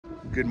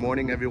Good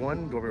morning,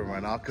 everyone. Dover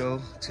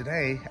Monaco.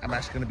 Today, I'm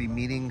actually going to be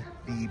meeting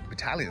the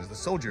battalions, the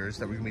soldiers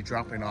that we're going to be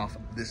dropping off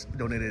this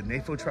donated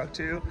NAFO truck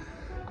to.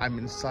 I'm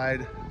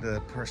inside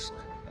the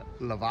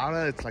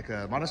Lavana. It's like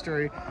a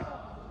monastery.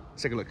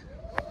 Let's take a look.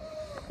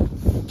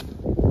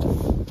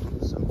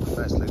 So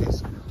nice,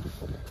 ladies.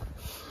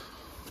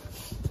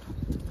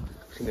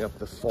 Cleaning up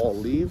the fall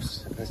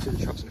leaves. I see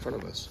the trucks in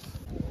front of us.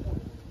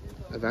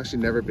 I've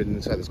actually never been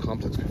inside this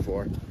complex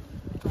before.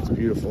 It's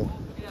beautiful.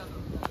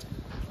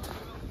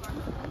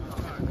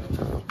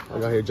 I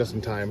got here just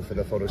in time for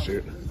the photo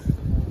shoot.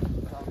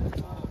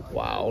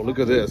 Wow, look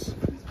at this.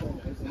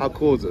 How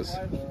cool is this?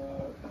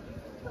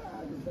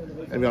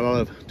 And we got a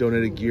lot of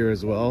donated gear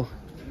as well.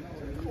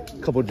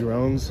 A couple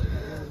drones.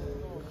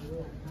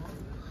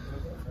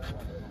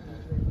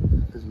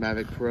 There's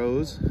Mavic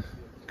Pros.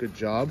 Good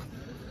job.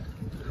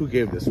 Who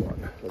gave this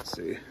one? Let's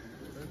see.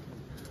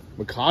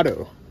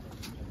 Mercado.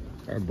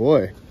 Our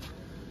boy.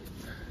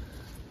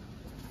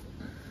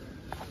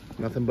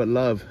 Nothing but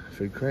love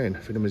for Ukraine.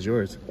 Freedom is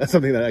yours. That's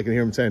something that I can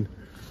hear him saying.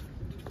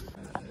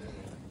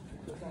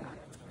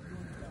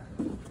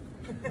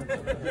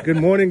 Good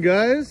morning,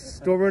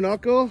 guys. Dover and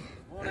Akko.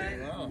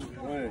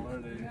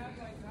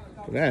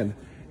 Man,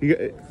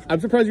 I'm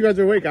surprised you guys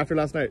are awake after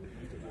last night.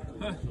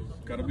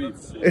 Gotta be.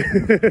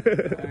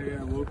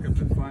 I woke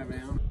up at 5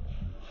 a.m.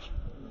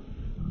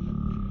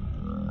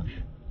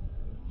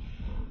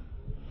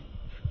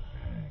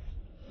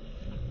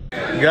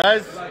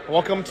 Guys,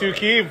 welcome to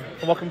Kyiv.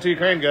 Welcome to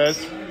Ukraine,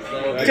 guys.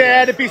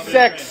 Dad, be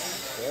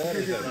sex.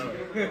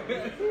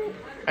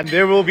 And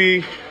there will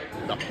be...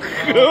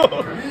 No.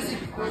 Music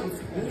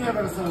is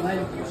universal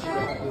language.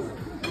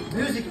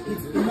 Music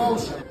is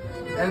emotion.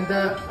 And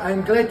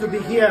I'm glad to be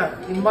here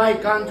in my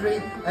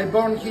country. I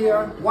born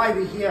here. Why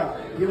we here?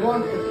 We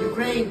want that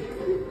Ukraine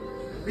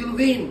will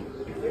win.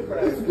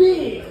 It's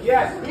big.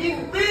 Yes,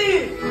 it's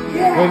big.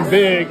 Yes. Win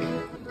big.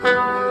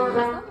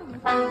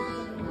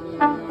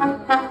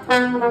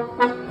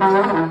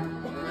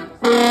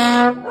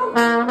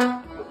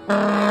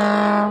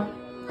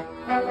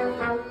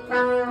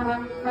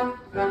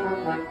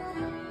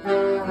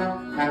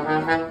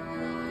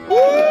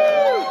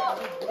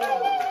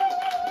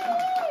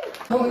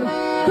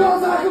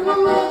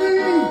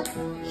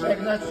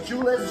 Żegnać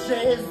czule,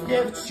 że z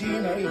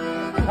dziewczynej,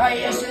 a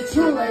jeszcze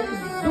czule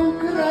z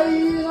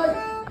Ukrainy.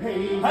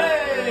 Hej,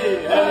 hej,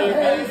 hej,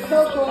 hej,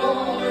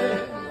 Sokoły,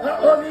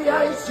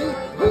 omijajcie,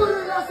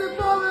 góry nasze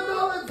pole,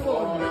 dole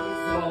dzwony,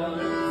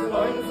 dzwony,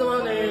 dzwony,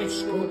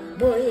 dzwoneczku,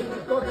 moich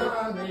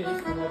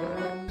kochanych.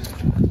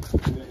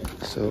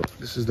 So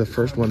this is the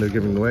first one they're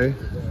giving away.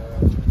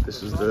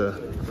 This is the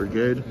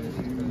brigade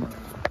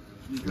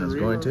that's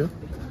going to.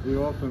 We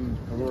often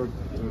worked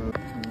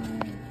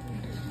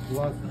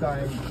last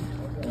time.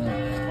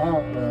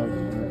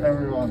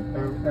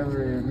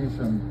 Every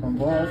mission on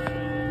board,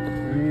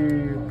 we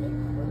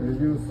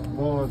use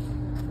both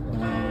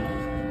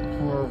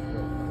for.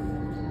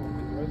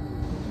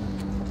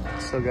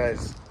 So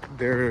guys,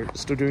 they're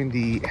still doing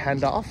the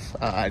handoff.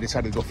 I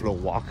decided to go for a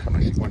walk. I'm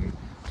actually going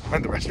to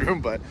the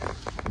restroom, but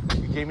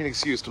it gave me an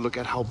excuse to look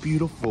at how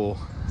beautiful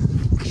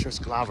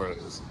Sklava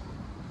is.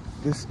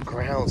 This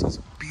grounds is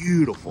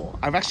beautiful.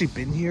 I've actually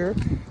been here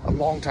a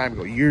long time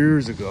ago,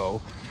 years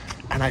ago,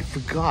 and I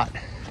forgot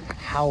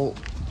how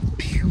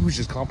huge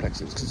this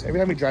complex is. Because every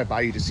time you drive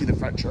by, you just see the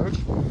front church.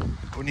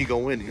 When you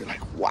go in, you're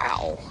like,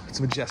 wow,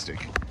 it's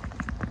majestic.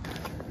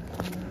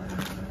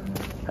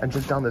 And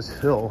just down this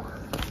hill,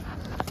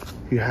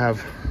 you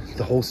have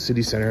the whole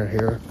city center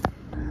here.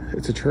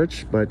 It's a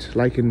church, but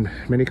like in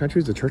many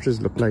countries, the churches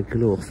look like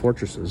little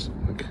fortresses.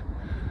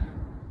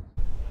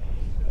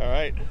 All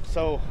right,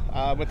 so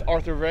with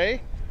Arthur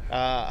Ray,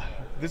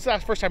 this is our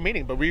first time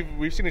meeting, but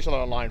we've seen each other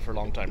online for a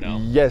long time now.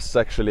 Yes,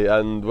 actually,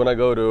 and when I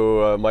go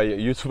to my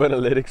YouTube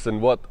analytics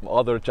and what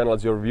other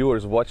channels your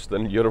viewers watch,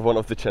 then you're one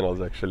of the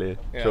channels actually.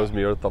 Yeah. Shows me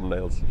your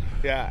thumbnails.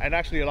 Yeah, and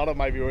actually a lot of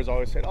my viewers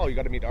always said, oh, you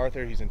got to meet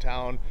Arthur, he's in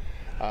town.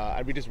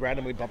 And we just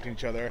randomly bumped into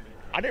each other.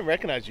 I didn't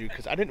recognize you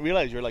because I didn't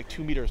realize you're like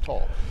 2 meters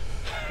tall.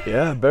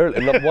 Yeah, barely.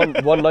 And not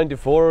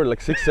 194, like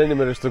 6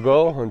 centimeters to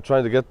go. I'm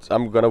trying to get.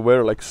 I'm gonna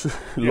wear like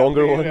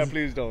longer ones. Yeah,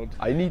 please don't.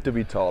 I need to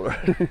be taller.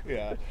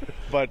 Yeah,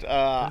 but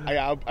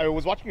I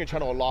was watching your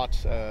channel a lot.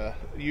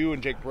 You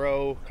and Jake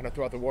Bro kind of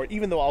throughout the war.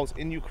 Even though I was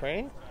in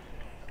Ukraine,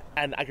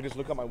 and I could just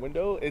look out my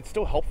window, it's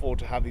still helpful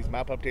to have these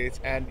map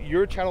updates. And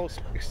your channel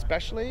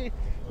especially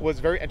was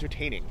very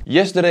entertaining.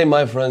 Yesterday,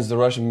 my friends, the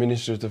Russian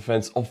Ministry of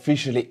Defense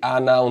officially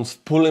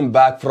announced pulling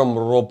back from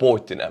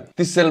Robotyne.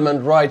 This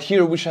settlement right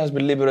here, which has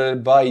been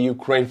liberated by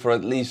Ukraine for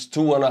at least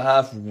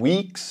 2.5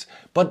 weeks.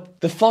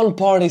 But the fun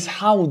part is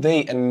how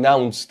they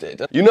announced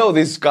it. You know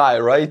this guy,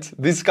 right?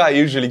 This guy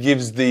usually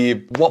gives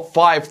the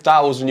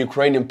 5,000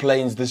 Ukrainian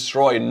planes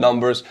destroyed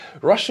numbers.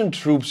 Russian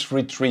troops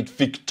retreat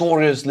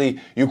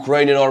victoriously.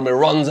 Ukrainian army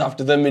runs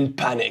after them in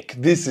panic.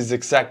 This is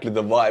exactly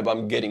the vibe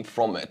I'm getting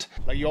from it.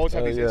 Like you always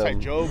have these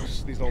inside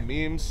jokes, these little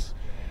memes.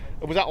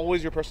 Was that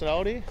always your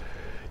personality?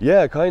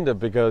 Yeah, kind of,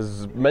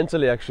 because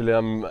mentally actually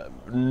I'm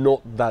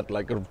not that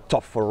like a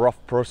tough or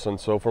rough person,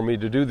 so for me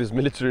to do this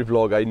military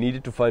vlog I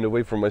needed to find a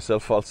way for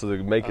myself also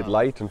to make it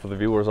light and for the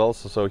viewers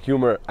also. So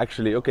humor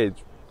actually, okay,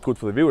 it's good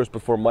for the viewers,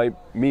 but for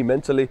me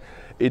mentally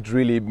it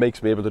really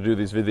makes me able to do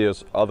these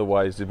videos,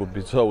 otherwise it would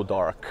be so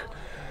dark.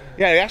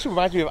 Yeah, it actually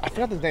reminds me of, I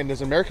forgot his name,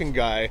 there's an American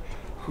guy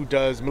who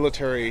does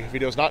military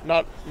videos,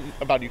 not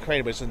about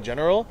Ukraine, but just in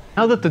general.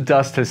 Now that the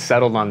dust has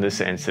settled on this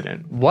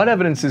incident, what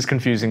evidence is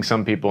confusing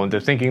some people into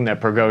thinking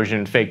that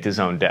Prigozhin faked his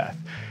own death?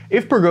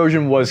 If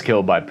Prigozhin was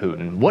killed by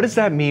Putin, what does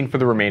that mean for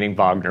the remaining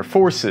Wagner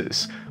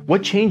forces?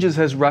 What changes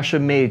has Russia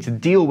made to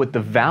deal with the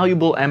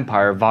valuable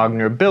empire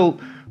Wagner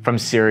built from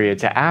Syria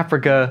to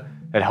Africa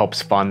that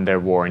helps fund their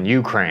war in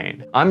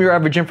Ukraine? I'm your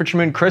average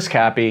infantryman, Chris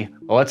Cappy.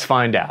 Let's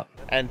find out.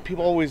 And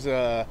people always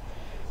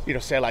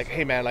say like,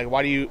 hey man, like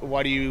why do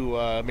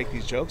you make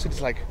these jokes?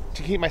 It's like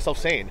to keep myself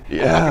sane.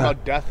 Yeah. I'm talking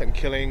about death and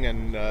killing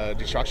and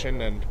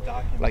destruction, and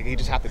like you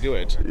just have to do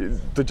it.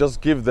 To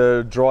just give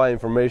the dry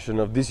information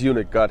of this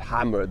unit got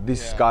hammered,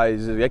 this guy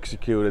is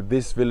executed,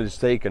 this village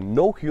taken.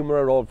 No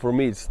humor at all. For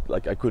me, it's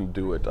like I couldn't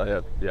do it.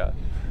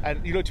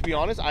 And to be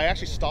honest, I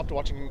actually stopped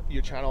watching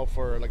your channel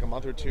for like a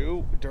month or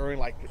two during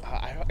like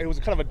it was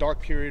kind of a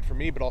dark period for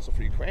me, but also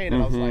for Ukraine.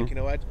 And I was like, you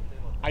know what?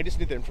 I just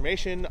need the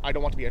information. I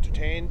don't want to be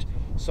entertained,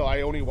 so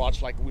I only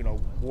watch like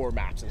war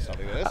maps and stuff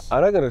like this.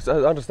 I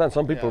understand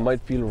some people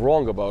might feel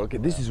wrong about, okay,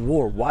 this is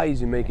war. Why is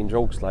he making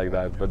jokes like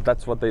that? But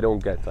that's what they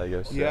don't get, I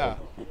guess. Yeah.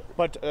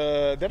 But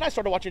then I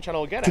started watching your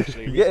channel again,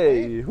 actually.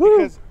 Yay!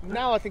 Because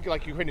now I think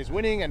like Ukraine is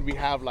winning, and we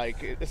have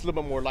like it's a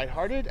little bit more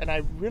lighthearted. And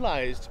I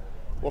realized,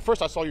 well,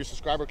 first I saw your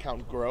subscriber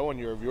count grow and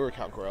your viewer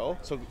count grow.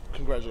 So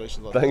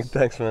congratulations on this.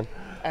 Thanks, man.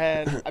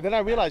 And then I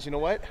realized, you know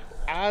what?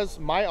 As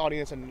my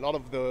audience and a lot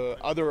of the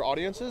other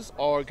audiences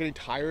are getting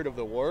tired of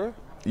the war.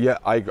 Yeah,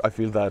 I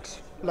feel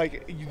that.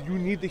 Like you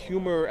need the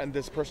humor and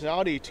this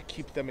personality to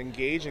keep them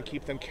engaged and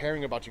keep them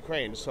caring about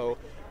Ukraine. So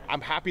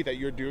I'm happy that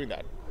you're doing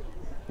that.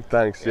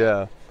 Thanks.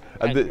 Yeah.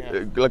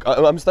 And like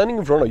I'm standing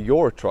in front of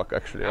your truck,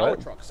 actually. Our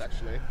right? trucks,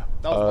 actually.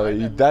 That was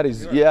mine. That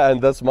is,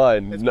 and that's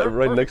mine. It's right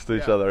perfect, next to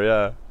each other.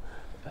 Yeah.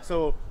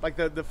 So like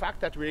the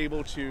fact that we're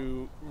able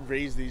to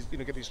raise these,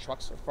 get these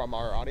trucks from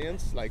our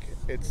audience, like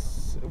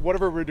it's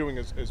whatever we're doing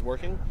is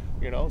working,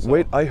 So.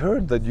 Wait, I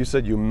heard that you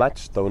said you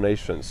match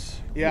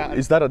donations. Yeah.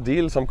 Is that a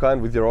deal, some kind,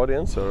 with your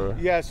audience, or?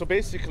 Yeah. So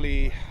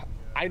basically,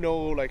 I know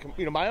like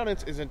my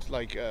audience isn't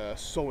like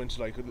so into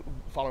like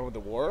following with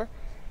the war.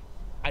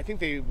 I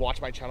think they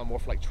watch my channel more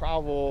for like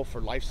travel,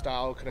 for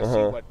lifestyle, kind of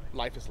see what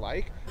life is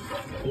like.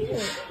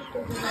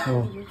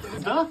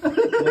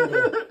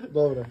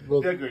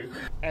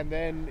 And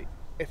then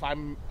if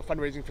I'm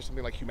fundraising for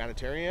something like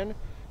humanitarian,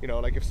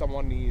 like if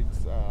someone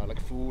needs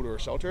like food or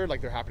shelter,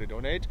 like they're happy to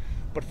donate.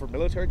 But for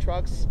military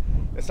trucks,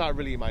 it's not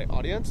really my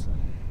audience.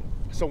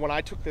 So when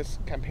I took this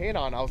campaign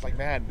on, I was like,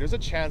 man, there's a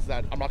chance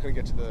that I'm not going to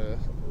get to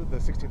the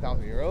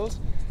 16,000 euros.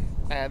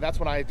 And that's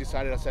when I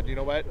decided, I said, you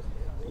know what,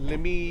 let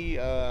me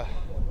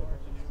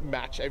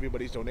match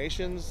everybody's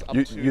donations up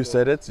to you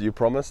said it, you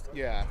promised.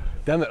 Yeah.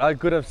 Damn it, I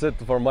could have said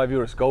for my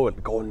viewers, go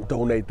and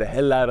donate the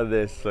hell out of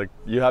this. Like,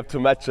 you have to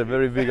match a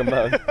very big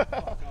amount.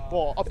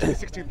 Well, up to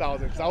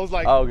 16,000. Because I was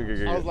like,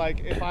 okay. I was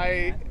like, if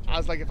I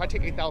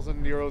take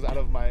 8,000 euros out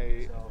of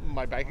my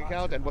bank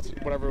account and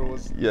whatever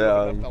was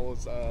that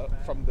was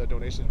from the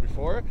donations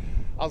before,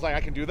 I was like,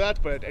 I can do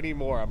that, but any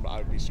more,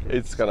 I'd be screwed.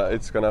 It's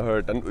gonna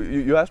hurt. And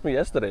you asked me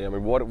yesterday, I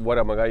mean, what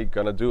am I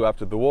gonna do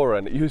after the war?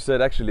 And you said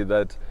actually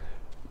that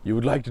you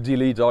would like to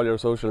delete all your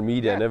social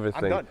media and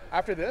everything. I'm done.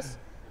 After this,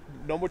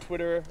 no more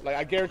Twitter. Like,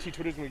 I guarantee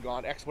Twitter's gonna be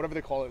gone. X, whatever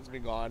they call it, is gonna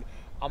be gone.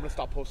 I'm gonna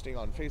stop posting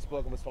on Facebook.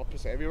 I'm gonna stop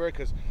posting everywhere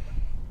because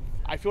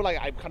I feel like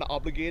I'm kind of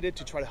obligated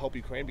to try to help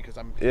Ukraine because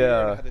I'm here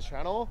and I have this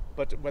channel.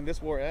 But when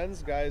this war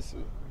ends, guys,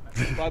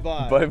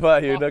 bye-bye. Bye-bye.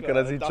 You're not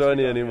gonna see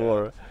Johnny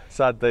anymore.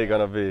 Sad day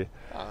gonna be.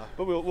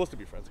 But we'll still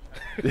be friends.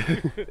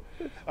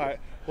 All right.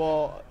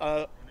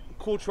 Well,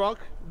 cool truck.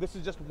 This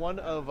is just one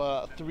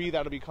of 3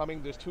 that'll be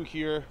coming. There's 2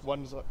 here.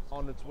 One's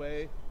on its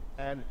way.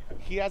 And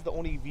he has the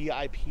only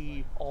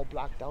VIP all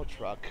blacked out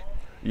truck.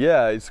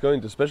 Yeah, it's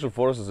going to Special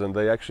Forces, and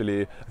they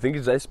actually, I think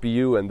it's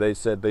SPU, and they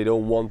said they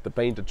don't want the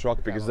painted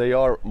truck because they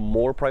are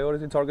more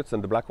priority targets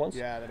than the black ones.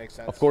 Yeah, that makes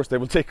sense. Of course, they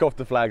will take off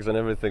the flags and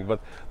everything,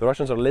 but the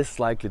Russians are less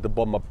likely to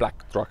bomb a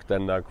black truck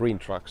than a green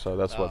truck, so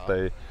that's what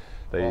they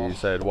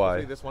said.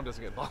 Why? This one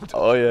doesn't get bombed.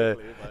 Oh yeah.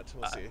 But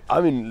we'll see. I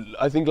mean,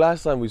 I think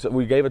last time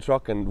we gave a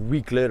truck, and a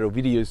week later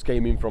videos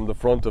came in from the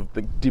front of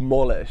the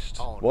demolished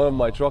one of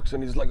my trucks,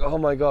 and he's like, oh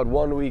my god,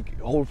 1 week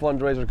whole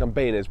fundraiser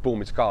campaign is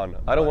boom, it's gone.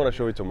 I don't want to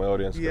show it to my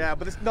audience. Yeah,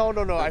 but no.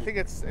 I think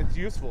it's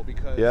useful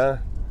because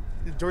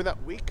during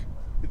that week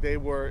they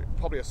were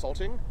probably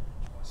assaulting,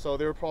 so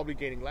they were probably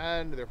gaining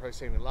land. They were probably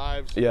saving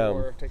lives.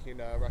 Or taking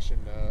Russian.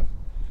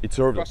 It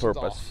served a Russians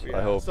purpose. Off.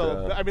 I hope.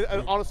 So I mean,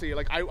 honestly,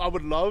 like I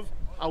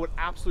would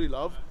absolutely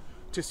love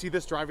to see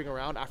this driving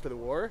around after the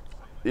war.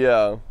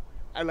 Yeah.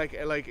 And like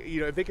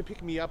if they can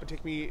pick me up and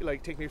take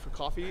me for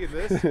coffee in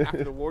this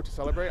after the war to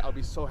celebrate, I'll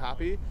be so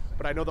happy.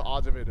 But I know the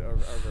odds of it are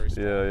very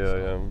small.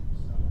 Yeah.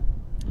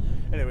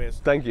 Anyways,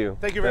 Thank you.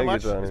 Thank you very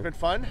much. Tony. It's been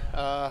fun.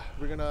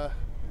 We're gonna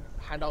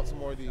hand out some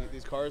more of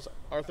these cars,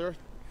 Arthur.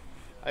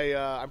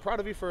 I'm proud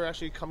of you for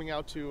actually coming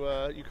out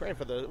to Ukraine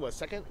for the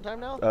second time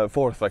now?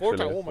 Fourth, actually. Fourth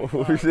time. Oh my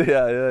god.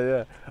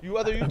 yeah. You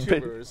other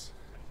YouTubers,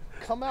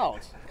 come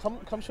out.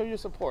 Come show your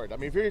support. I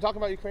mean, if you're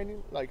talking about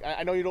Ukrainian, like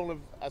I know you don't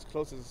live as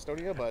close as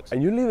Estonia, but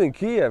And you live in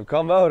Kiev.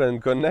 Come out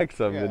and connect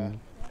something.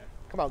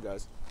 Come out,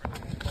 guys.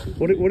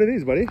 What are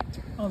these, buddy?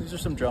 Oh, these are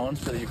some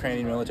drones for the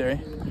Ukrainian military.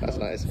 That's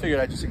nice. Figured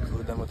I'd just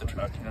include them with the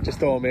truck. You know, Just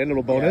throw them in,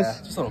 little bonus.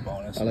 Yeah, just a little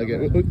bonus. I like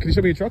it. Can you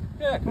show me your truck?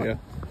 Yeah, come on. Yeah.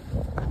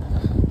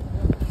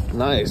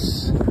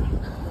 Nice.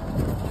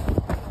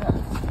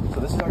 So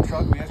this is our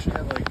truck. We actually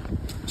have like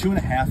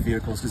 2.5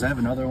 vehicles because I have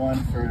another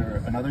one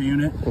for another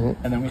unit,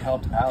 and then we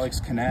helped Alex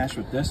Kanash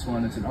with this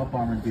one. It's an up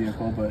armored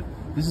vehicle, but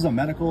this is a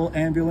medical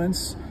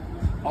ambulance,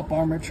 up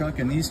armored truck,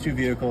 and these 2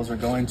 vehicles are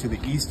going to the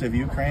east of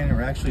Ukraine, and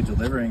we're actually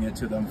delivering it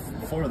to them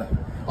for them.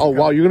 Oh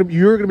wow, you're gonna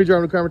be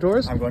driving to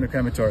Kramatorsk? I'm going to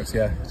Kramatorsk,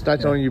 yeah. It's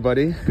nice knowing you,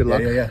 buddy. Good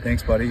luck. Yeah.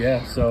 Thanks, buddy.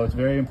 Yeah. So it's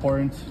very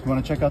important. You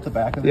want to check out the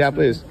back of this? Yeah,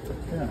 please.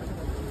 Yeah.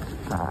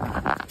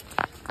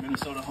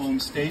 Minnesota home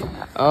state.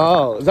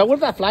 Oh, is that what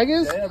that flag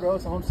is? Yeah, bro,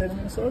 it's the home state of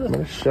Minnesota.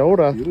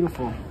 Minnesota.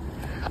 Beautiful.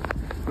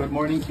 Good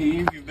morning,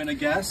 Kiev. You've been a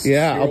guest.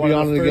 Yeah, You're I'll be one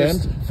on of it the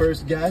again.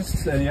 First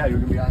guests, and yeah, you're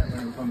gonna be on it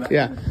when we come back.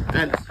 Yeah,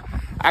 and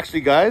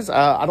actually, guys,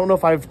 I don't know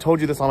if I've told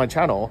you this on my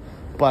channel,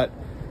 but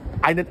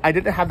I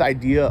didn't have the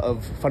idea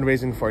of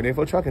fundraising for a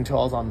NAFO truck until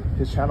I was on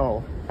his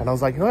channel, and I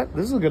was like, you know what,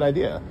 this is a good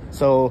idea.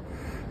 So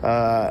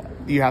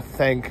you have to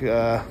thank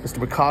Mr.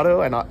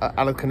 Mercado and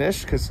Alex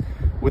Kanish, because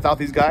without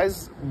these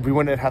guys, we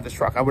wouldn't have this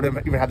truck. I wouldn't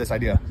have even had this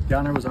idea. The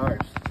honor was ours.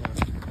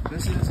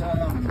 This is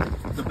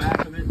the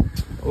back of it.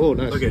 Oh,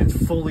 nice. Look at it,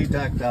 it's fully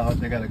decked out.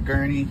 They got a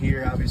gurney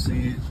here,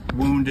 obviously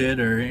wounded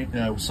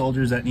or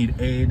soldiers that need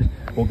aid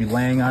will be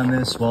laying on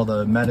this while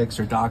the medics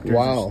or doctors.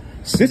 Wow,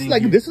 this is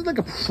like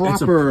a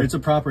proper. It's a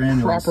proper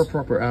ambulance.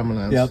 Proper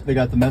ambulance. Yep, they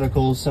got the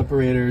medical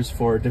separators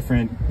for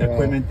different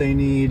equipment they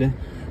need.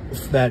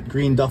 That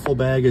green duffel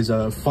bag is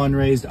a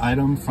fundraised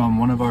item from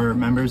one of our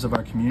members of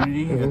our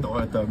community at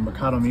the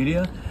Mercado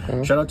Media.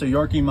 Shout out to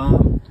Yorkie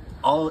Mom.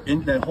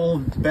 That whole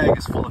bag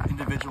is full of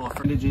individual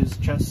bandages,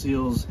 chest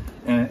seals,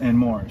 and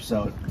more.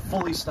 So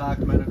fully stocked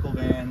medical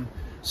van.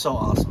 So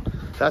awesome.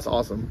 That's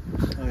awesome.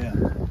 Oh yeah.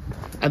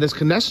 And this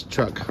Kanish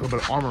truck, a little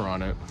bit of armor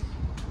on it.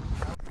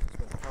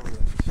 Probably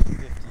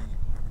like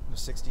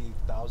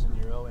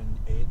 60,000 euro in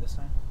aid this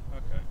time.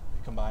 Okay.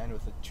 Combined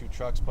with the 2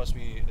 trucks, plus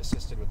we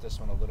assisted with this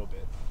one a little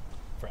bit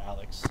for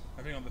Alex.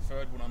 I think on the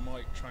third one I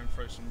might try and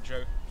throw some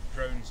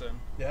drones in.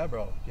 Yeah,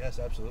 bro. Yes,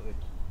 absolutely.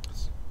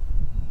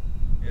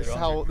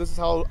 This is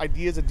how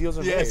ideas and deals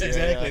are made. Yes,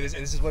 exactly. Yeah.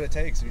 This is what it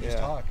takes. We just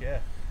talk. Yeah.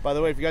 By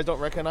the way, if you guys don't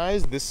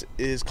recognize, this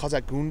is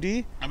Kazakh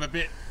Gundi. I'm a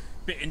bit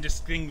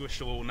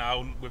indistinguishable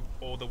now with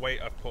all the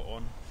weight I've put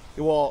on.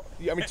 Well,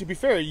 I mean, to be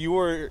fair, you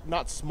were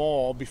not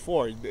small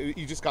before.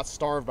 You just got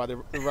starved by the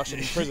Russian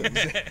prisons.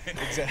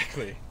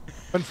 Exactly.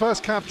 When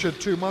first captured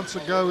 2 months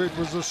ago, it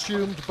was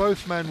assumed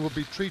both men would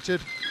be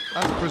treated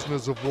as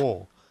prisoners of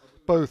war.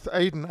 Both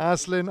Aidan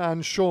Aslin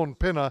and Sean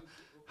Pinner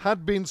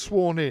had been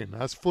sworn in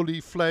as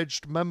fully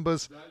fledged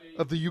members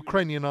of the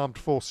Ukrainian armed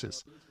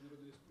forces.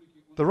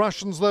 The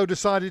Russians, though,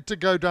 decided to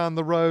go down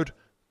the road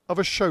of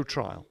a show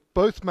trial.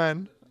 Both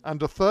men,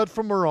 and a third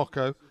from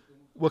Morocco,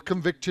 were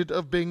convicted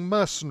of being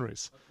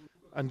mercenaries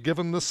and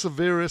given the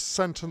severest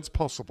sentence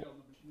possible.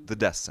 The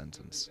death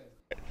sentence.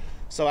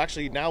 So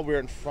actually, now we're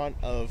in front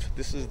of,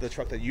 this is the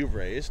truck that you've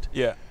raised.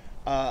 Yeah.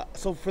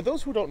 So for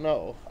those who don't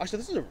know, actually,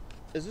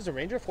 is this a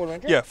Ranger, Ford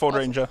Ranger? Yeah, Ford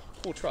Ranger.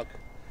 Cool truck.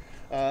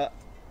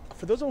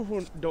 For those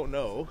who don't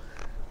know,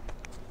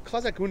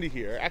 Kazakh Gundi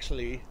here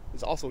actually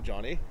is also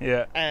Johnny.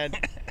 Yeah. And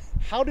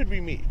how did we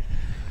meet?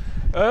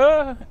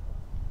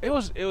 It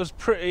was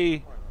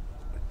pretty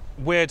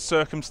weird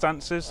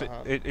circumstances.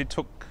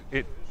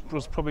 It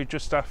was probably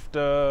just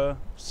after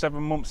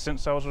 7 months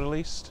since I was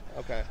released.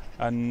 Okay.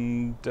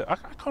 And I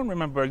can't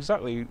remember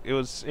exactly. It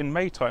was in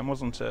May time,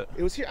 wasn't it?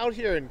 It was out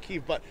here in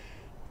Kyiv, but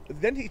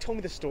then he told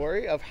me the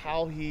story of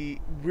how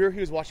where he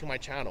was watching my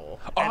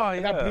channel.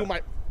 And that blew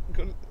my.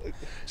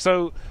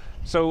 So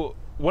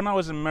when I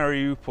was in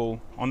Mariupol,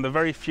 on the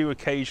very few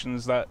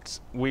occasions that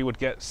we would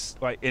get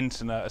like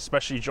internet,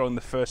 especially during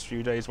the first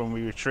few days when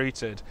we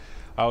retreated,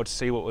 I would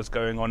see what was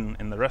going on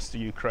in the rest of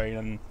Ukraine,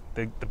 and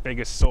the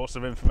biggest source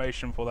of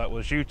information for that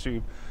was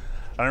YouTube.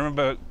 I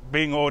remember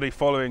being already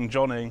following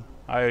Johnny.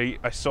 I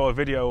saw a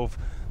video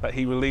that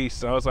he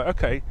released, and I was like,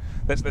 okay,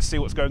 let's see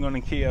what's going on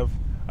in Kiev.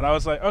 And I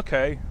was like,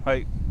 okay,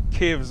 like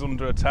Kiev is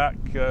under attack,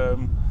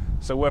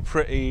 so we're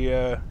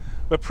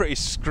pretty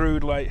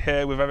screwed like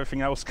here with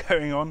everything else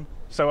going on.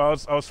 So I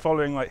was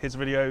following like his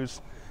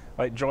videos,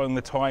 like during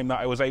the time that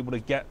I was able to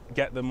get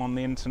them on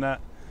the internet.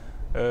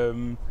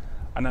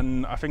 And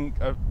then I think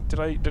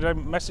did I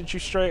message you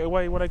straight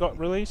away when I got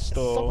released,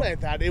 or something like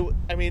that?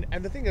 I mean,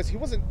 and the thing is, he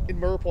wasn't in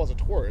Mariupol as a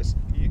tourist.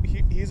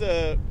 He's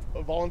a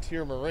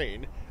volunteer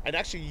Marine, and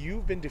actually,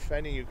 you've been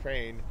defending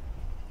Ukraine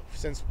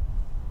since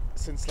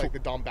like the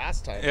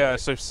Donbass time. Yeah, right?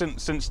 so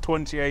since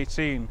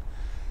 2018.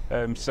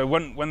 So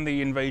when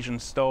the invasion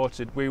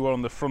started, we were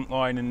on the front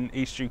line in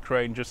East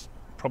Ukraine, just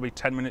probably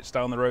 10 minutes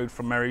down the road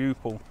from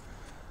Mariupol.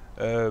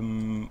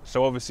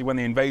 So obviously when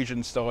the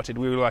invasion started,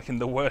 we were like in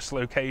the worst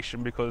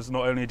location, because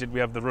not only did we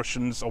have the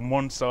Russians on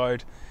one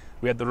side,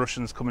 we had the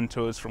Russians coming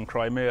to us from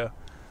Crimea.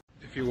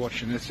 If you're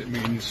watching this, it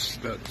means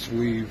that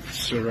we've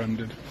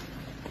surrendered.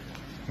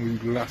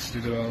 We've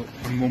lasted about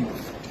a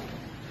month,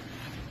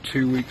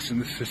 2 weeks in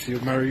the city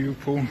of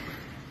Mariupol.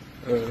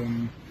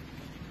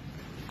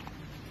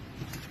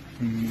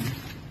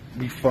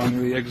 We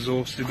finally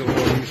exhausted all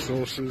our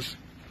resources,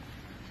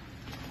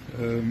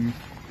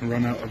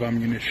 ran out of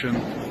ammunition,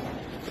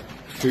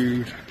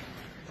 food.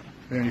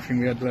 The only thing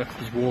we had left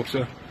was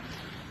water.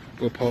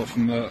 But apart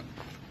from that,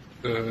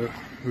 we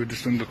were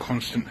just under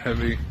constant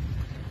heavy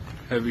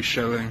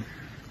shelling,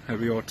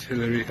 heavy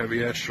artillery, heavy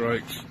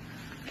airstrikes.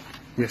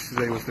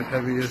 Yesterday was the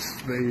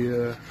heaviest.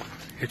 They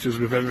hit us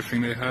with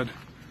everything they had.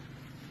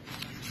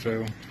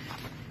 So,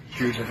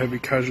 due to heavy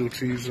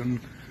casualties and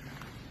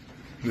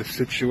the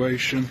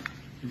situation,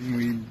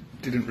 we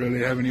didn't really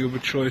have any other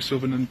choice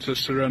other than to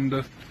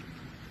surrender.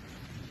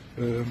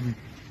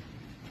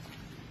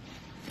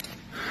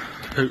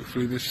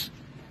 Hopefully this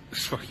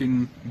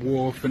fucking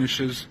war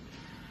finishes,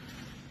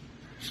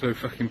 so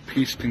fucking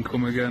peace can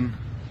come again.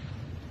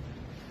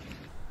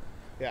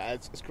 Yeah,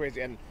 it's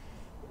crazy. And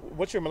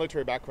what's your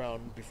military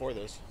background before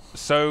this?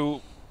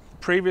 So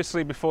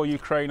previously, before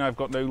Ukraine, I've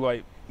got no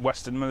like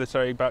Western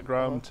military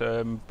background.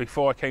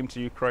 Before I came to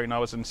Ukraine, I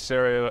was in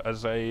Syria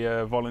as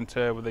a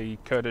volunteer with the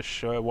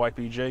Kurdish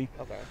YPG.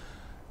 Okay.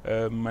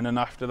 And then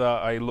after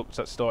that, I looked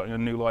at starting a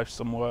new life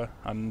somewhere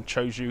and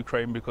chose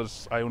Ukraine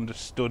because I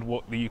understood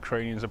what the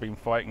Ukrainians have been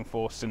fighting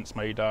for since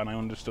Maidan. I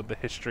understood the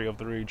history of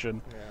the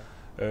region.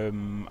 Yeah.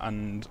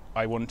 And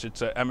I wanted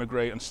to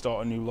emigrate and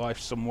start a new life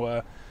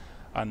somewhere.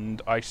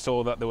 And I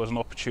saw that there was an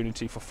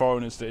opportunity for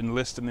foreigners to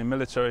enlist in the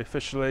military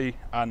officially,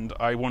 and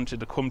I wanted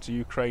to come to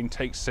Ukraine,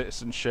 take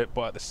citizenship,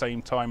 but at the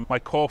same time, my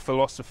core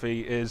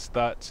philosophy is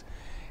that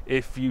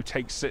if you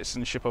take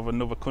citizenship of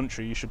another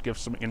country, you should give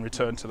something in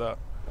return to that.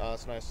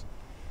 That's nice.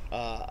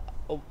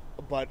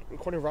 But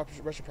according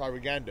to Russian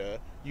propaganda,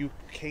 you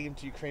came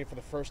to Ukraine for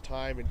the first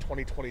time in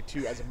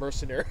 2022 as a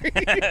mercenary.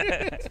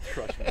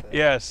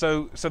 Yeah,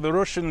 so the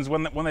Russians,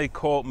 when they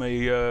caught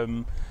me,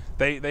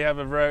 they have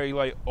a very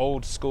like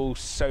old school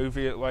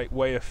Soviet like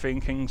way of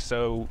thinking.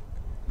 So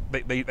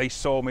they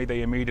saw me,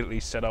 they immediately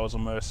said I was a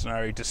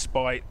mercenary,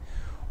 despite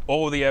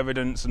all the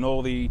evidence and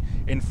all the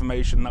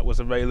information that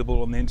was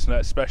available on the internet,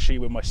 especially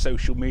with my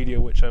social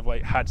media, which I've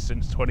like had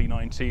since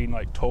 2019,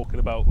 like talking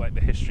about like the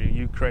history of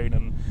Ukraine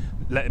and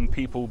letting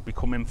people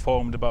become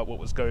informed about what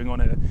was going on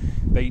here.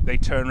 They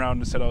turned around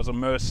and said I was a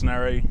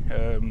mercenary.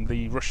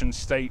 The Russian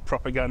state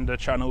propaganda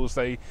channels,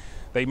 they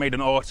made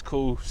an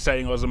article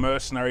saying I was a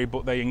mercenary,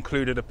 but they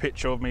included a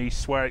picture of me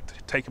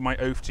taking my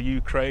oath to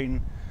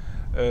Ukraine.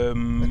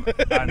 And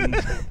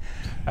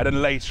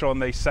then later on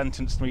they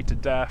sentenced me to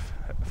death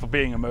for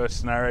being a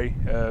mercenary.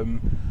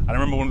 And I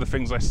remember one of the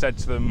things I said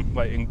to them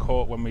like in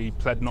court when we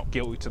pled not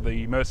guilty to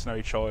the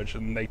mercenary charge,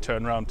 and they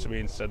turned around to me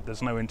and said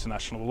there's no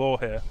international law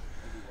here.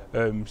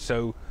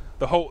 So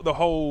the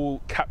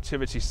whole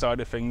captivity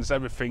side of things,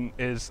 everything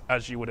is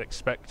as you would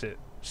expect it,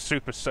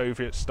 super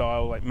Soviet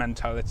style like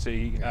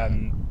mentality,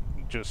 and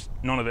just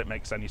none of it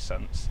makes any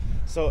sense.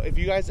 So if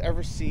you guys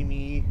ever see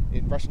me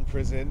in Russian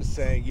prison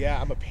saying, yeah,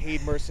 I'm a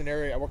paid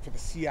mercenary, I work for the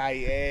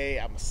CIA,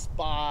 I'm a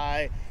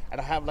spy, and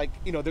I have like,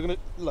 you know, they're gonna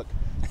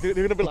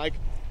be like,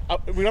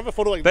 we have a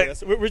photo like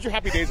this. Where's your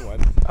Happy Days one?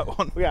 That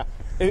one. Yeah.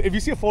 If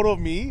you see a photo of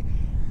me,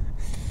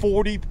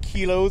 40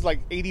 kilos, like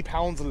 80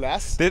 pounds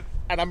less, and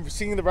I'm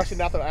singing the Russian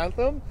national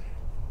anthem,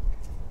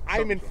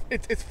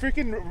 it's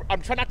freaking,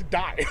 I'm trying not to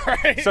die,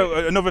 right? So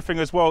another thing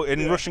as well,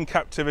 in Russian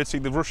captivity,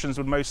 the Russians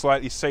would most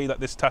likely say that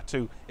this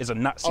tattoo is a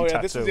Nazi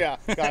tattoo. This is,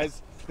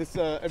 guys, this,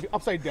 if you're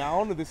upside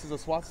down, this is a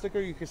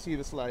swastika. You can see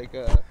this like,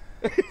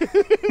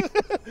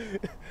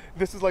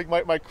 this is like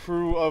my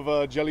crew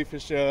of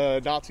jellyfish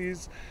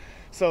Nazis.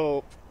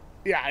 So,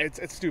 yeah,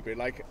 it's stupid.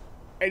 Like,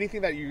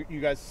 anything that you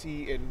guys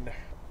see in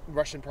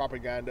Russian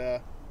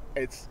propaganda,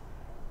 it's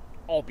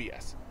all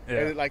BS. Yeah.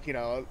 And like, you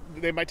know,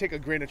 they might take a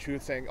grain of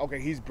truth saying,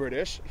 okay, he's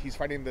British, he's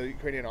fighting the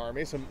Ukrainian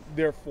army, so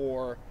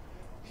therefore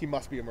he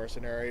must be a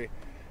mercenary.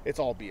 It's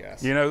all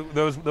BS. You know,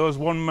 there was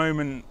one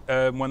moment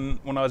when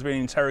I was being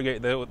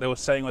interrogated, they were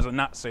saying I was a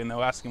Nazi, and they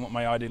were asking what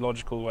my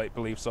ideological like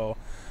beliefs are.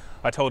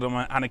 I told them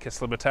I'm an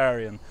anarchist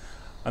libertarian,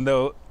 and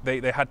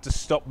they had to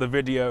stop the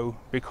video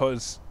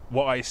because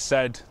what I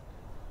said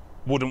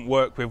wouldn't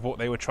work with what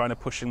they were trying to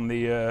push in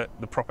the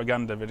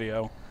propaganda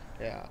video.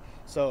 Yeah.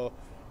 So,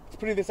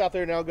 putting this out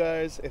there now,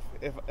 guys,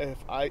 if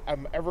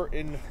I'm ever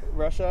in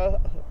Russia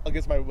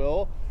against my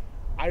will,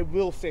 I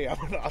will say I'm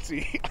a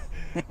Nazi.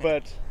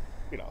 But,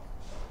 you know,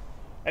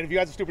 and if you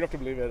guys are stupid enough to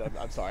believe it,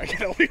 I'm sorry. I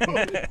can't believe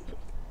it.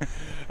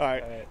 All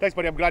right. Thanks,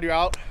 buddy. I'm glad you're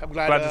out. I'm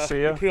glad to see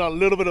you. You're putting on a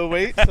little bit of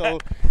weight, so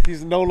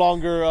he's no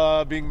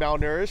longer being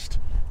malnourished.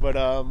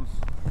 But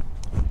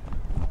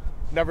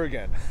never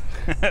again.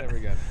 Never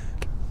again.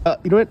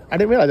 You know what? I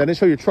didn't realize I didn't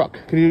show your truck.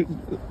 Can you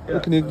give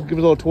us a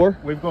little tour?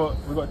 We've got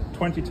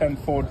 2010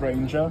 Ford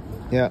Ranger.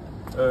 Yeah.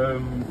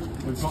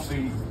 We've got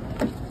the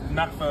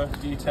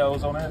NAFO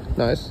details on it.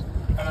 Nice.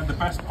 And then the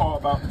best part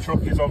about the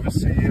truck is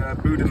obviously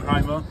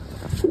Budenheimer.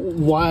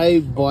 Why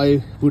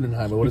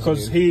Budenheimer? What because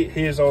does it mean?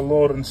 he is our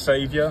Lord and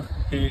Savior.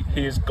 He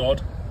is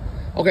God.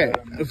 Okay,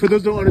 for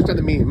those who don't understand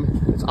the meme,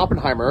 it's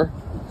Oppenheimer,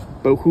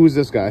 but who's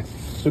this guy?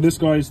 So this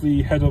guy is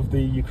the head of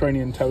the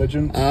Ukrainian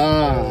intelligence.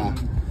 Ah.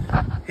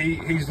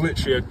 He's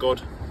literally a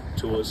god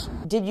to us.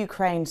 Did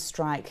Ukraine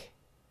strike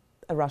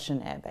a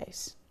Russian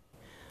airbase?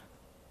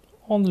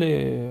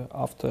 Only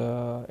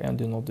after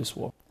ending of this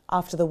war.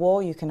 After the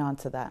war, you can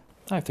answer that.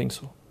 I think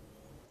so.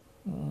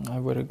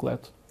 I'm very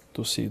glad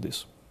to see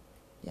this.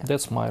 Yeah.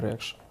 That's my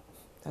reaction.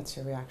 That's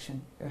your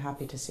reaction. You're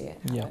happy to see it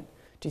happen. Yeah.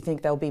 Do you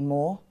think there'll be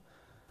more?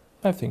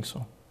 I think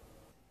so.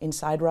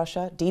 Inside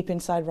Russia? Deep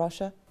inside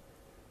Russia?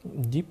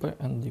 Deeper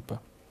and deeper.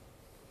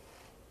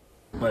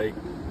 Like,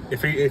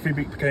 if he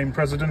became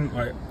president,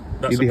 like,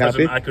 that's You'd a be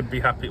president happy? I could be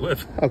happy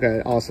with.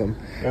 Okay, awesome.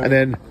 And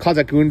then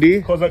Kozak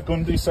Gundi. Kozak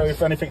Gundi, so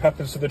if anything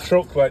happens to the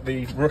truck, like,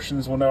 the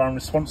Russians will know I'm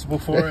responsible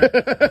for it.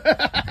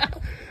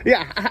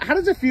 Yeah, how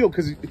does it feel?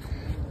 Because,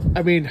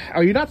 I mean,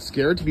 are you not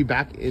scared to be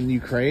back in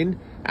Ukraine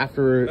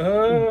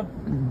after,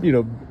 you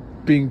know,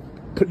 being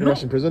put in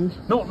Russian prison?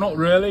 Not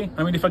really.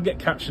 I mean, if I get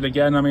captured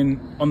again, I mean,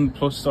 on the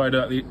plus side,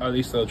 at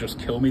least they'll just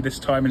kill me this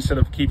time instead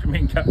of keeping me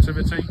in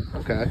captivity.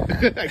 Okay,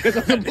 I guess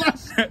that's a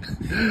plus.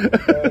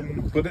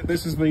 But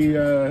this is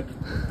the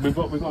we've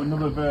got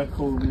another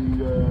vehicle,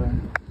 the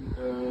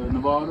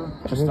Nevada,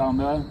 just down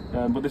there.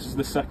 But this is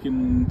the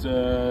second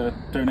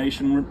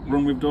donation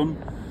run we've done.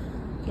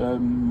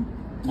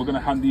 We're going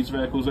to hand these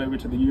vehicles over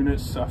to the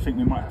units. I think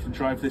we might have to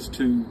drive this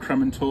to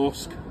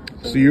Krementorsk.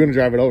 So you're going to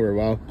drive it over?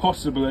 Wow.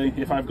 Possibly,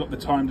 if I've got the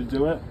time to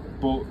do it.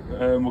 But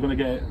we're going to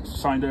get it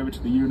signed over to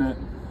the unit.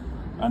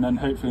 And then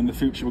hopefully in the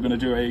future we're going to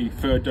do a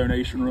third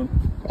donation run.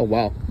 Oh,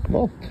 wow.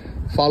 Well,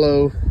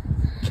 follow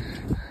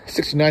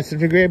 69th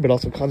Civic Brigade, but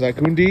also Kozak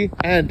Gundi.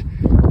 And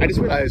I just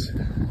realized,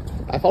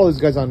 I follow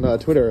these guys on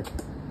Twitter.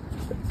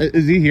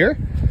 Is he here?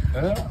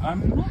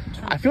 I'm not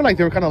too I feel like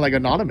they were kind of like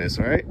anonymous,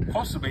 right?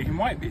 Possibly, he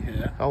might be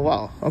here. Oh,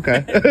 wow.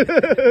 Okay.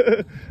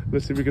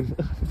 Let's see if we can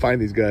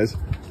find these guys.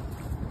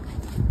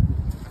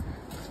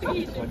 So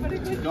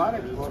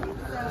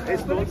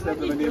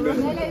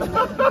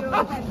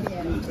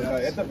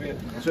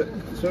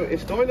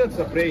Estonians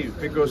are brave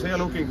because they are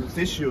looking at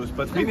these shoes,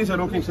 but Finnish are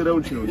looking at their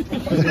own shoes.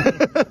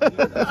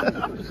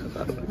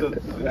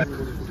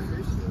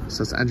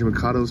 So it's Andrew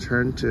Mercado's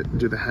turn to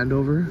do the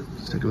handover.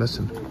 Let's take a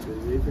listen.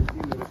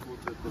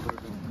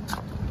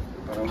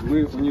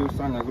 We're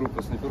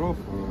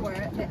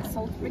the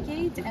assault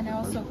brigade and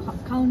also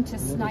counter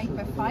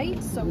sniper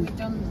fight, so we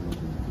don't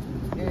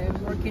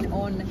working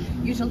on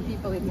usual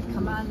people with the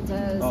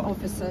commanders,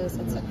 officers,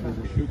 etc.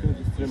 You can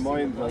just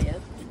remind us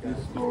this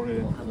story.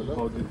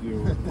 How did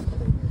you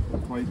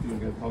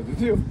fighting and how did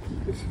you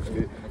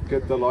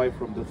get alive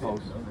from that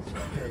house?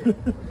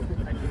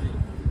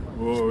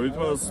 Well, it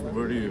was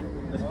very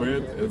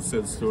bad and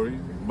sad story,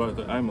 but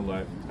I'm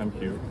alive. I'm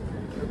here.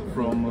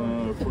 From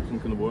 14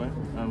 convoy.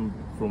 I'm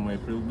from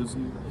April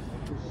busy.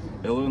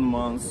 11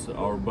 months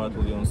our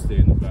battalion stay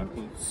in the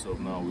Bakhmut, so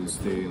now we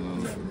stay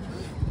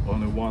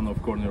on one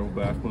of corner of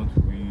Bakhmut.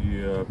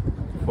 We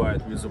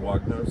fight with the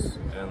Wagners,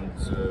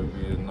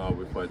 and now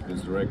we fight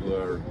with the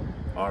regular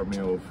army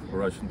of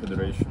Russian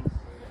Federation.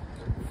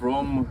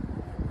 From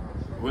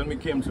when we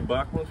came to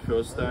Bakhmut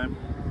first time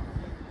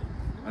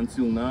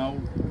until now,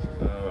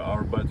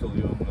 our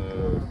battalion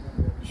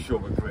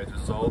showed a great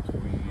result.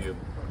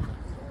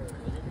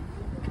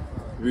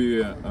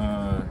 We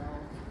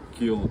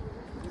killed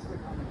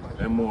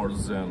more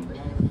than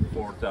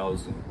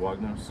 4,000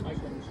 Wagners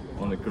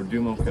on the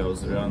Kurdymovka,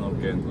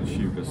 Ozryanovka and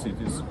Klishivka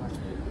cities.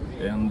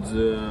 And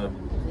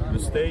we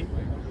stay,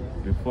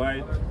 we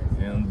fight,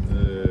 and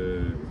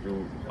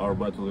our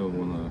battalion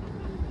wanna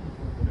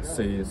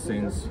say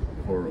thanks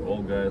for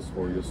all guys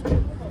for your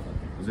support.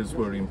 This is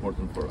very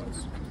important for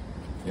us.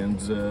 And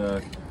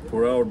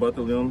for our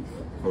battalion,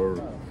 for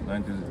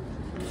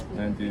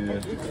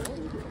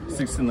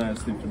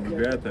 69th Infantry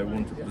Brigade, I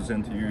want to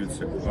present to you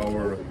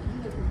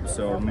it's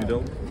our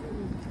medal,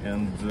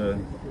 and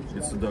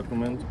it's a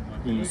document,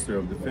 Ministry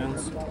of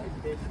Defense,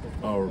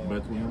 our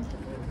battalion.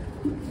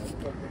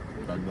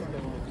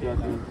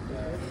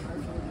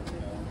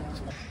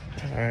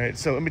 All right,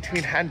 so in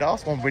between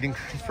handoffs, while I'm waiting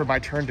for my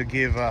turn to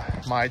give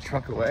my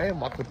truck away, I'm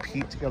walking with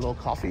Pete to get a little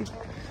coffee.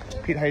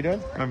 Pete, how you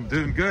doing? I'm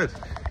doing good.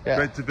 Yeah.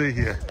 Great to be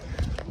here.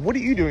 What are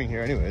you doing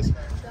here anyways?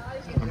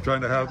 I'm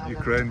trying to help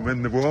Ukraine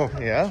win the war.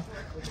 Yeah?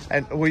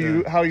 And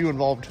how are you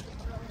involved?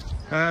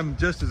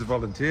 Just as a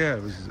volunteer. I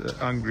was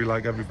angry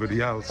like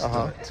everybody else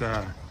that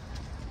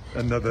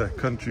another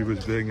country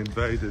was being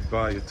invaded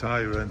by a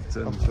tyrant,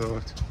 and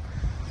thought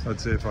I'd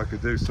see if I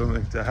could do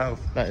something to help.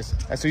 Nice.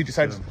 And so you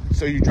decided,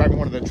 so you're driving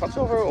one of the trucks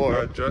over,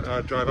 or?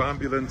 I drive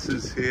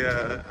ambulances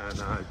here,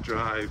 and I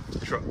drive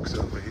trucks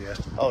over here.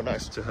 Oh,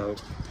 nice. To help.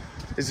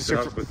 Is this to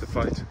your help with the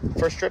fight.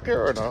 first trip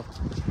here or no?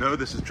 No,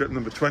 this is trip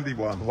number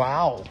 21.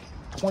 Wow,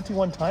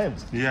 21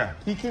 times. Yeah.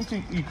 He came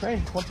to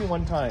Ukraine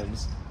 21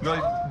 times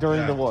No,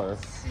 during the war.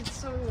 It's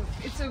so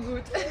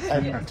good.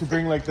 And to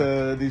bring like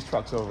these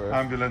trucks over.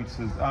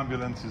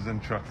 Ambulances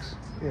and trucks.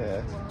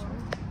 Yeah.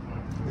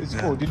 It's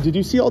cool. Did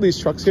you see all these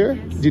trucks here?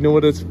 Do you know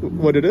what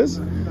it is?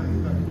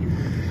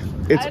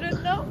 I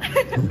don't know.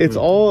 It's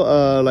all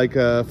like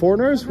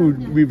foreigners who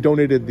we've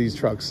donated these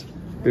trucks.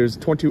 There's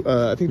 20,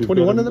 I think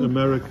 21 of them.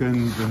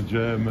 Americans and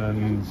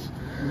Germans,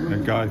 a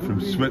guy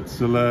from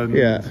Switzerland.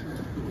 Yeah.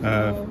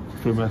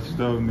 From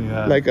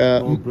Estonia. Like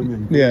all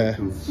bringing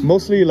vehicles.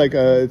 mostly like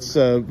it's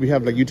we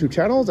have like YouTube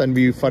channels and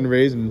we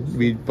fundraise and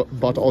we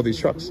bought all these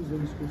trucks.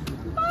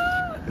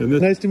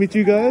 Nice to meet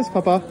you guys,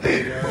 Papa.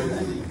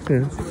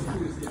 Yeah.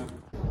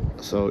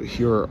 So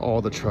here are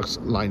all the trucks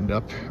lined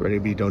up, ready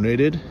to be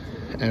donated.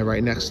 And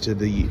right next to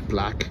the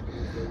black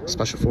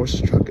Special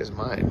Forces truck is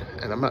mine.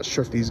 And I'm not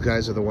sure if these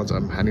guys are the ones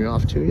I'm handing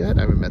off to yet.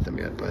 I haven't met them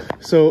yet, but...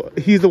 So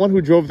he's the one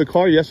who drove the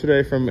car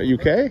yesterday from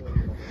UK?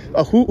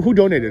 Who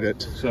donated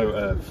it?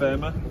 So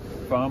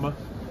farmer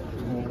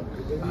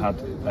had,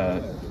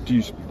 do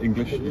you speak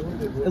English?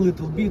 A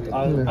little bit,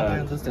 I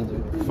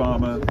understand.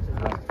 Farmer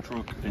had a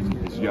truck in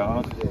his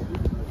yard,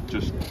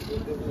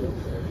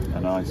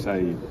 and I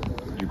say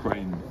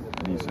Ukraine,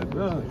 and he said,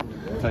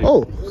 take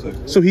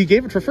it. So he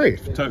gave it for free?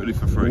 Totally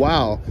for free.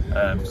 Wow.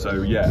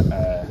 So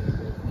yeah,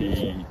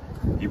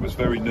 he was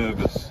very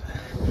nervous.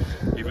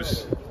 He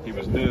was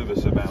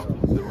nervous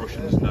about the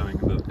Russians knowing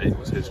that it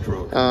was his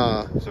truck.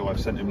 So I've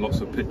sent him lots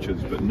of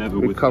pictures, but never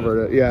with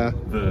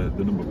the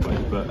number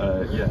plate. But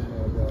yeah,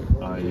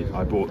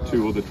 I bought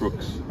 2 other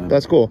trucks.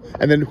 That's cool.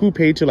 And then who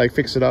paid to like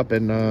fix it up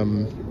and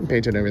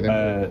paint and everything?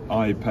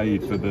 I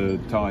paid for the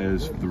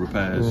tyres, for the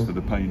repairs, for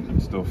the paint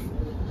and stuff.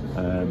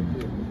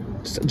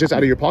 Just out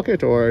of your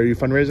pocket, or are you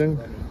fundraising?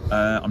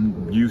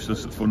 I'm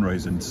useless at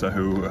fundraising, so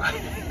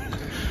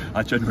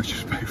I generally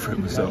just pay for it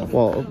myself.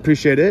 Well,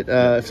 appreciate it.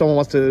 If someone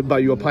wants to buy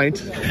you a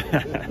pint,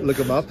 look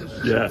them up.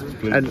 Yeah,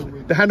 please.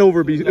 And the handover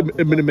will be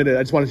in a minute.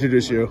 I just want to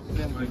introduce you.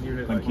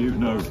 Thank you.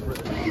 No.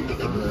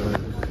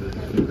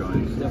 You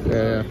guys.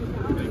 Yeah.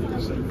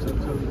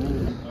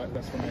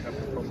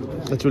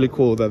 It's really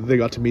cool that they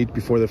got to meet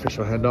before the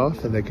official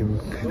handoff, and they can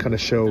kind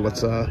of show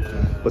what's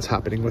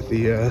happening with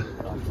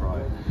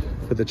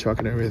the truck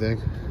and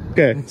everything.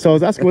 Okay, so I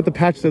was asking what the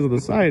patch says on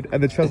the side,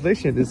 and the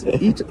translation is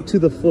 "eat to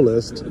the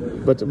fullest,"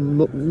 but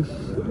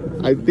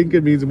I think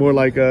it means more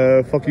like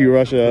 "fuck you,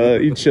 Russia,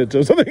 eat shit"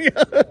 or something.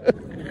 All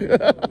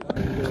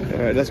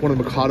right, that's one of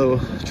the Mercado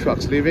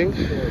trucks leaving.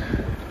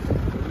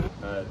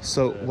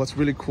 So what's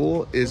really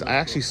cool is I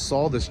actually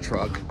saw this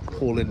truck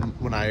pull in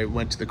when I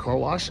went to the car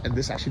wash, and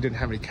this actually didn't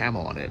have any camo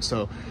on it.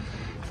 So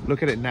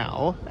look at it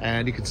now,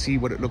 and you can see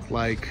what it looked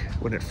like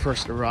when it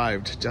first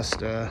arrived just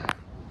the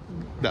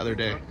other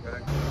day.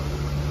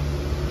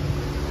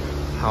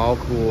 How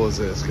cool is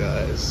this,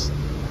 guys?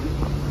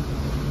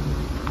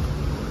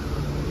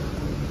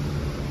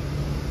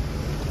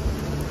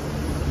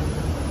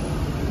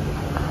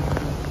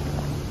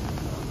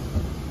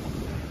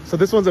 So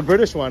this one's a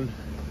British one.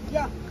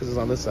 Yeah. Because it's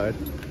on this side.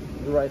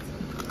 You're right.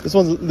 This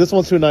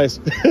one's too nice.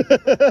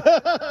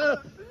 I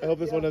hope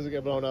this one doesn't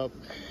get blown up.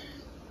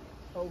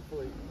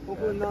 Hopefully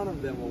none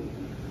of them will.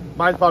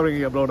 Mine's probably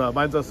gonna get blown up.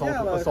 Mine's a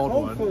salt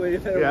one. Hopefully.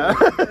 Yeah.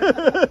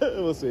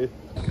 We'll see.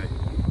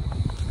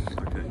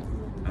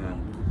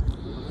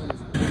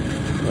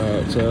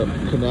 Alright, so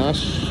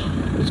Kanash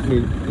is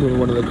going to be moving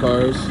one of the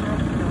cars.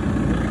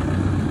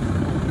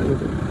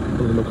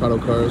 One of the Mercado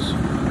cars.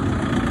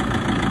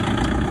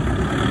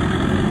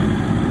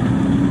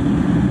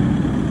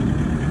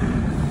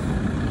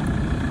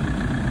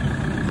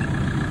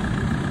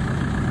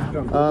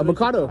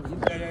 Mercado.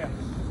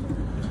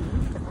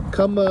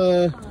 Come,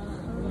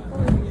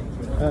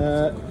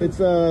 it's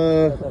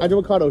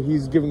Andrew Mercado.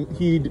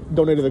 He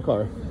donated the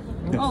car.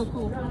 Yes. Oh,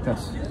 cool.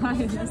 Yes. Hi,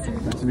 nice to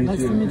meet you. Nice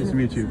to meet you. Nice to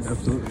meet you.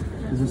 Absolutely.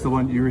 Is this the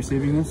one you're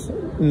receiving this?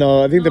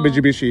 No, I think the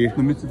Mitsubishi.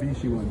 The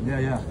Mitsubishi one.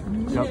 Yeah.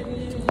 Yep.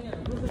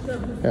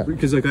 Yeah.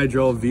 Because like I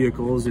drove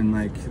vehicles and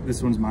like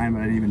this one's mine,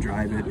 but I didn't even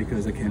drive it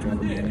because I can't drive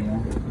a manual.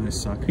 And I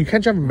suck. You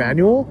can't drive a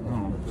manual?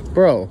 No.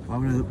 Bro.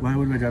 Why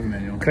would I drive a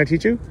manual? Can I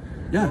teach you?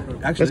 Yeah,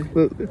 actually.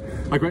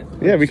 Like right?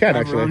 Yeah, we can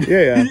actually.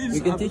 Yeah. We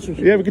can teach you.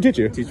 Yeah, we can teach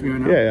you. Teach me right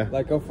now? Yeah.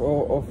 Like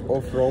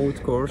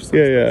off-road course.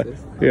 Yeah.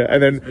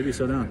 And then. Maybe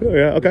so down.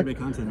 Yeah, okay. Make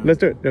content Let's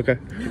do it. Okay.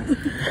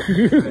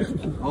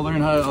 I'll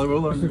learn.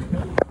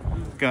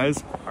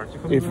 Guys,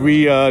 if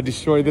we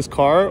destroy this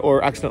car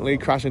or accidentally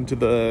crash into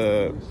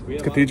the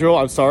cathedral,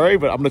 I'm sorry,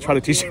 but I'm gonna try to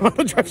teach you how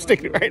to drive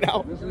stick right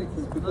now.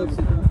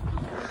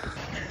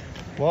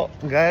 Well,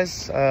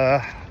 guys,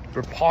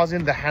 we're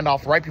pausing the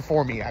handoff right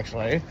before me,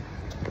 actually,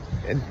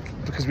 and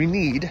because we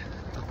need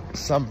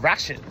some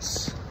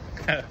rations.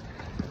 We're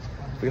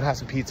gonna have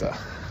some pizza,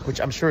 which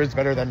I'm sure is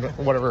better than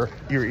whatever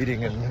you're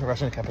eating in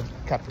Russian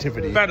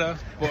captivity. Better,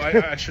 but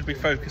I should be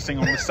focusing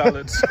on the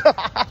salads.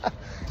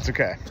 It's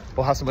okay.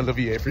 We'll have some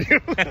Olivier for you.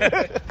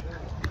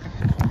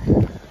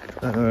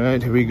 All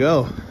right, here we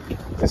go.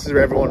 This is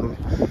where everyone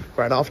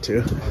ran off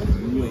to.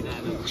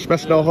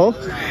 Smesnoho.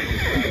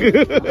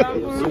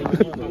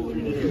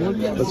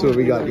 That's what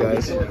we got,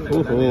 guys.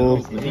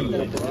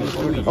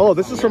 Oh,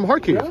 this is from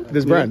Kharkiv,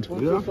 this brand.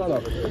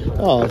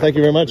 Oh, thank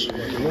you very much.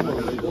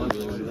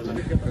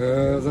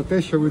 За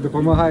те, що ви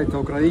допомагаєте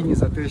Україні,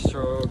 за те,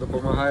 що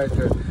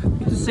допомагаєте.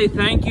 To say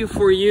thank you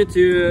for you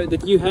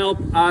that you help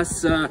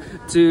us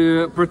to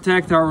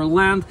protect our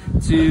land,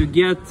 to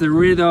get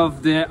rid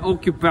of the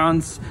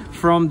occupants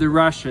from the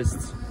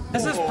Russians.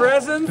 This is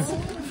presents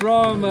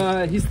from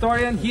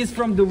historian. He's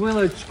from the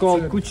village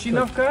called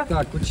Kuchinovka,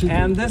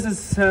 and this is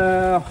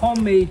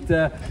homemade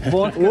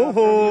vodka.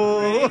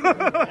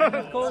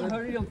 It's called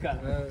Horilka.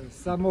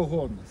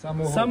 Самогон.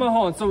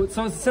 Самогон.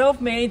 So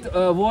self-made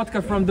vodka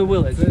from the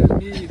village. Це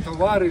мій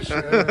товариш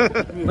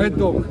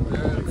медок.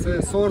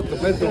 Це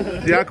сорт медок.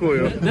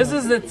 Дякую. This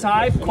is the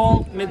type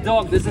called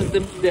medok. This is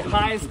the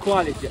highest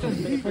quality.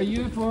 For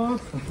you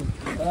folks,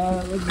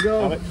 let's go.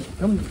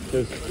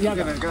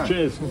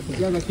 Cheers.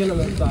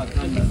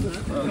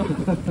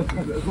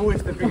 Who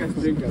is the biggest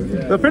drinker?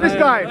 The Finnish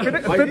guy,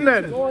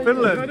 Finland.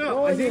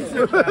 No, I think so.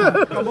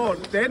 Come on,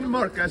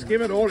 Denmark has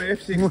given all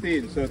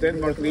F-16, so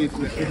Denmark needs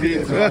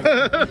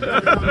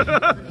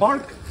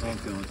Mark.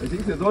 I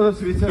think the other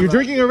Switzerland. You're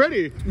drinking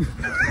already.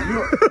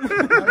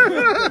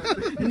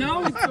 Now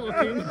we're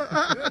talking.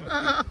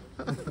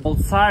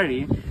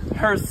 Sari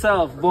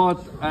herself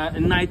bought a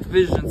night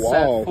vision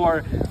set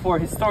for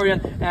historian,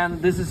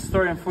 and this is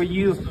historian for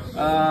you.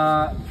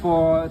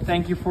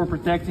 Thank you for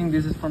protecting.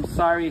 This is from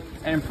Sari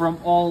and from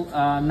all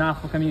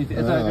NAFO community.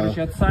 Это,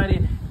 короче, от Сари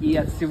и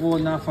от всего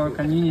NAFO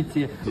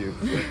community.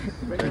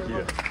 Thank you.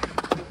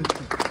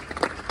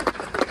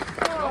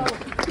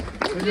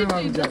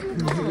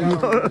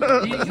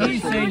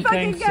 He's saying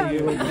thanks to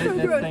you.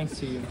 That's thanks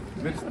to you.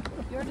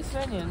 You're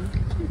Lithuanian.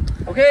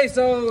 Okay,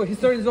 so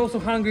historian is also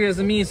hungry as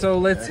me, so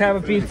let's have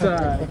a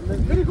pizza.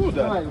 Very good.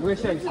 Yeah.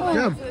 Thank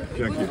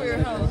you.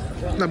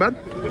 Not bad.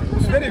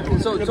 It's very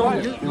good. So, Tom,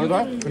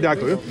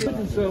 Дякую.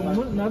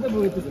 надо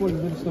будет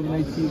использовать, чтобы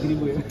найти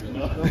грибы.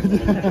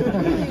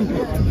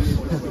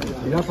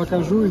 Я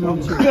покажу и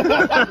научу.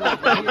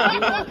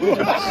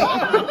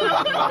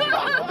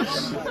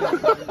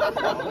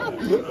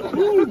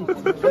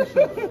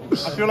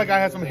 I feel like I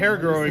had some hair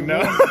growing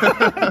now.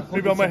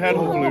 Maybe on my head,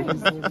 hopefully.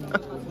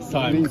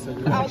 Time.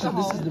 Actually,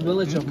 this is the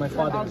village of my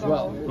father as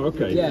well.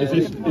 Okay. Yeah.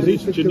 Is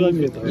this Geneva?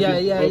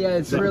 Yeah.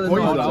 It's really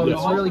not. So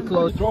it's really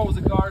close. Drove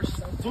the cars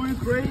to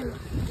Ukraine.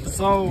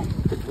 So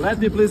let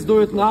me please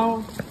do it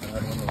now.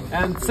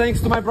 And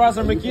thanks to my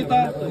brother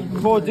Mikita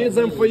who did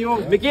them for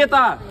you.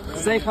 Mikita,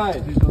 say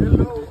hi.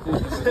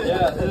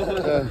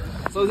 Yeah.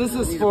 So this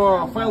is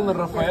for Felner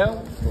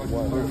Rafael.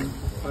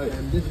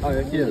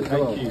 Here,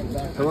 thank you.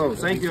 Hello,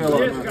 thank you a lot.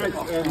 Yes, guys,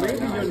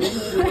 maybe your name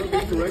will be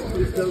correct.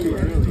 Please tell me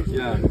earlier.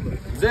 Yeah.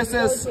 This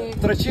is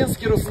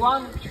Trachinsky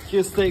Ruslan.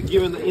 He's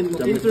given an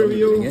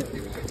interview.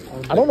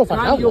 I don't know if I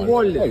have one.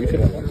 Oh, you should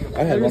have one.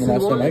 I had one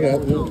last time I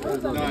got.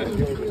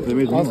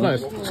 That's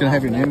nice. It's gonna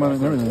have your name on it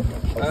and everything.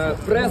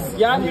 Press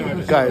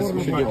Yannick. Guys,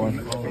 you should get one.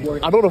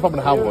 I don't know if I'm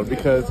gonna have one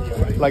because,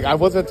 like, I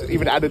wasn't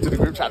even added to the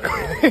group chat.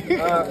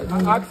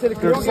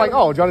 They're just like,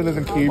 oh, Johnny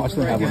doesn't keep. He's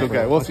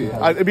okay. We'll see.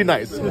 It'd be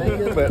nice,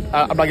 but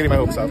I'm not getting my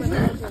hopes up.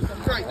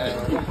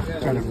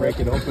 Trying to break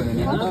it open and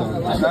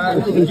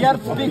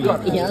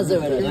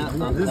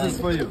This is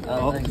for you.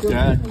 Oh,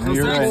 yeah,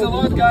 you're right. Thanks a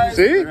lot, guys.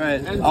 See?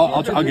 Right.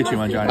 I'll get you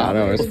one, Johnny. I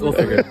know. We'll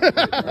figure it.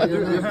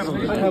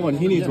 I have one.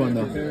 He needs one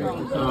though.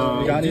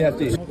 Johnny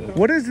FD.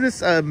 What is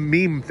this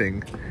meme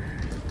thing?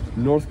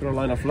 North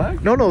Carolina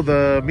flag? No,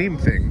 the meme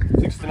thing.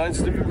 69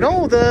 stupid.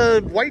 No,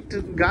 the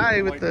white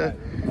guy with the.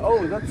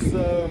 Oh, that's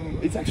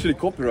it's actually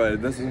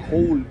copyrighted. There's a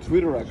whole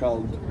Twitter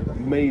account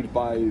made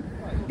by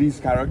these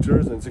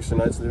characters, and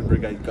 69 Stupid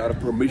Brigade got a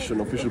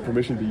official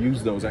permission to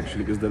use those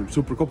actually, because they're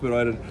super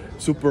copyrighted,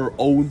 super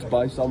owned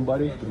by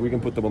somebody, but we can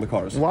put them on the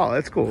cars. Wow,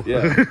 that's cool.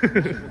 Yeah.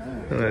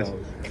 Nice.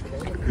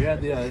 We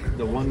had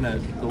the one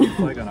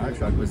flag on our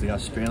truck was the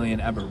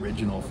Australian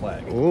Aboriginal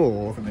flag.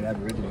 Oh. From the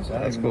Aborigines. So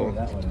That's I don't cool.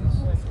 know what that one is.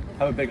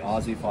 I have a big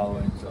Aussie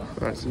following, so.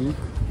 Nice.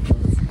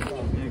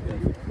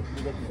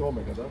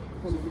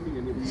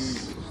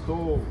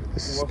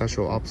 This is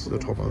special ops the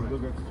Toma.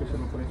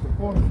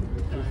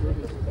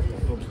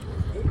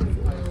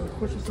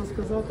 Хочеться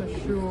сказати,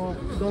 що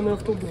даний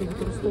авто буде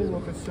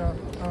використовуватися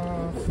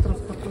в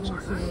транспортуванні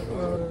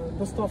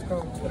доставка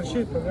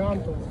речей,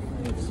 провіанту.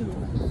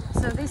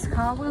 So this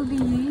car will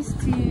be used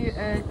to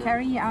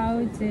carry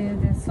out the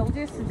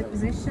soldiers to the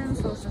positions,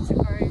 also to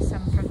carry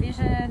some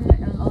provision,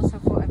 and also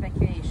for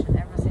evacuation,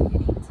 everything you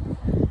need.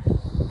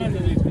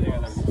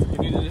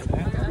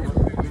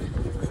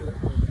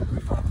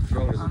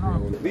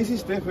 This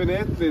is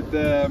definitely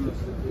the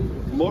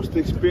most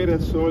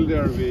experienced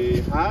soldier we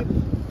had,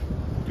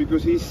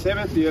 because he's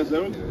 70 years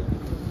old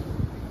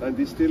and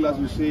he's still, as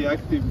you see,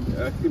 active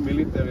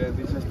military, and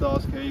he just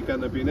asked, hey,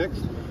 can I be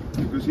next?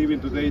 Because even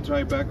today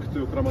try back to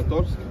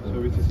Kramatorsk, so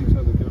which is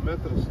 600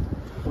 kilometers.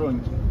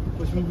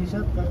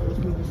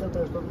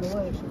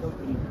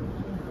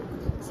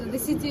 So the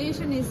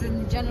situation is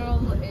in general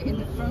in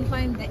the front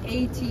line. The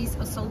 80th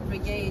Assault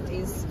Brigade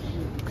is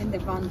in the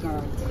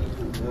vanguard.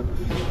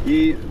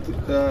 И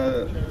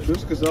что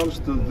сказал,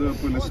 что был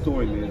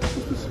Эстония,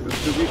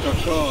 что вы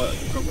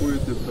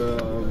какой-то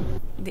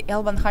The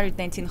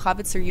L-119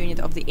 Howitzer unit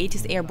of the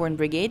 80th Airborne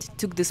Brigade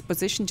took this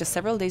position just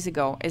several days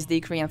ago as the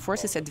Ukrainian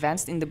forces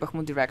advanced in the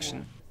Bakhmut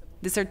direction.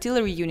 This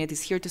artillery unit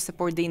is here to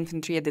support the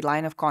infantry at the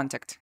line of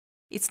contact.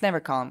 It's never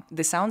calm.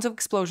 The sounds of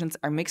explosions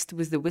are mixed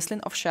with the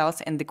whistling of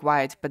shells and the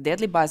quiet but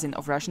deadly buzzing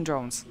of Russian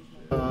drones.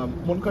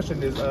 One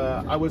question is,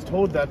 I was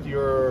told that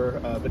your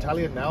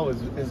battalion now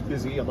is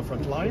busy on the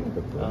front line.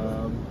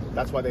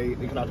 That's why they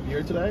cannot be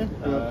here today.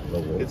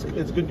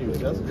 It's good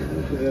news, yes?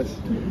 Yes.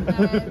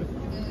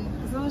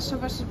 Казали, що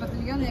ваш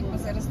батальйон якби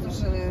зараз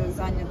дуже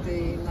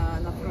зайнятий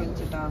на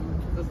фронті там.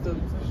 Тобто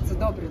це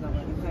добрі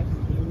новини, так?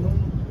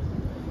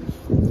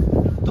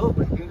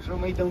 Добре, якщо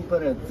ми йдемо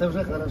вперед, це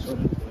вже хорошо.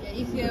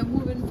 If you're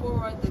moving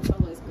forward, that's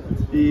always good.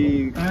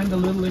 And a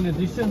little in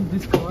addition,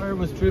 this car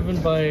was driven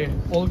by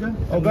Olga.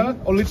 Olga,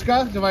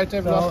 Olichka,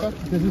 давайте, будь ласка.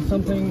 This is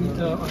something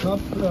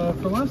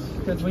from us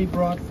that we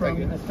brought from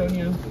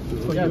Estonia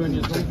for you and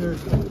your soldiers.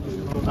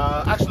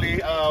 Actually,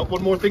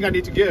 one more thing I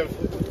need to give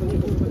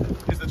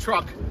is the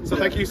truck. So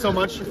thank you so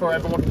much for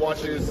everyone who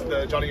watches the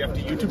Johnny FD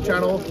YouTube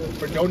channel,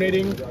 for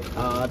donating.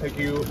 Thank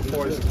you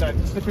for the 69th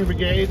Infantry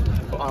Brigade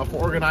for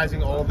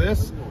organizing all this.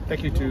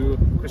 Thank you to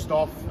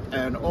Christoph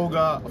and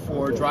Olga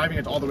for driving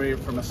it all the way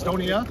from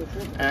Estonia.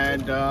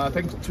 And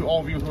thanks to all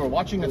of you who are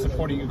watching and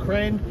supporting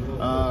Ukraine.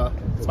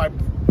 It's my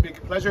big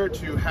pleasure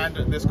to hand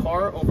this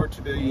car over to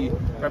the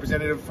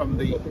representative from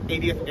the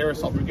 80th Air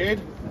Assault Brigade.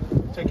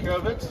 Take care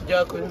of it.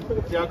 Дякую.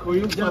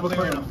 Дякую. Слава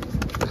Україні.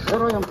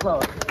 Героям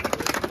слава.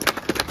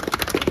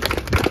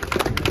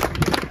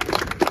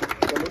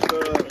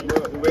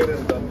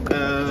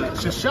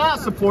 Shasha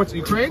supports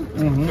Ukraine,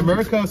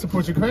 America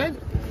supports Ukraine,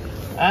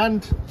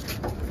 and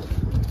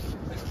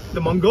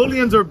the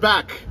Mongolians are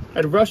back,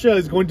 and Russia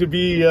is going to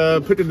be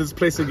put in this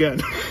place again.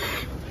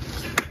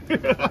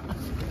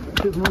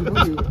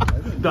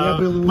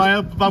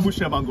 Моя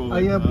бабушка Mongolia.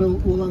 А я был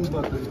в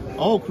Улан-Баторе.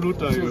 Oh,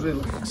 круто.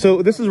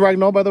 So this is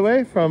Ragnar, by the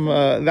way, from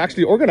the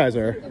actually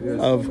organizer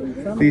of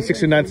the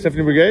 69th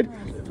Infantry Brigade.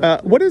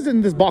 What is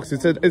in this box?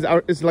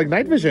 It's like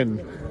night vision.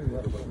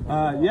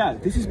 Yeah,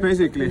 this is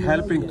basically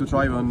helping to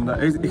drive on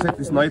exactly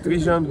this night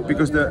vision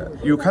because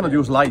you cannot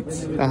use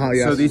lights.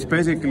 Yes. So this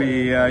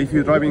basically, if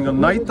you're driving on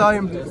night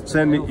time,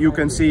 then you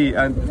can see,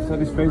 and that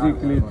is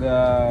basically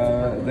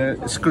the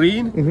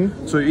screen.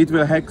 So it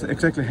will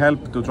exactly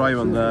help to drive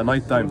on the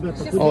night time.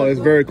 Oh,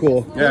 it's very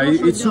cool. Yeah,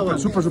 it's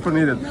super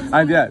needed.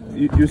 And yeah,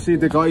 you see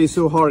the guy is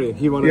so hurry.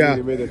 He wanted to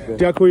be immediately.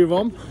 Дякую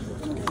вам.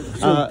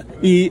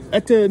 И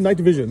это night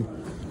vision.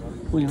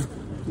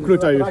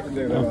 Круто.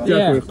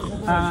 Дякую.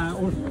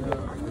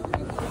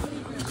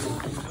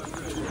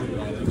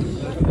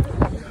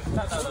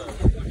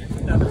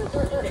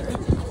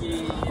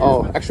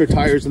 Oh, extra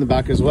tires in the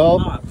back as well.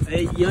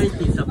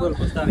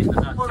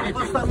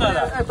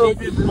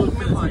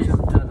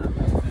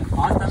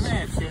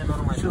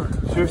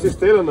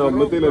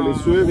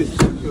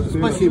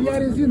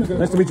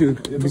 Nice to meet you.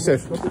 Be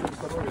safe.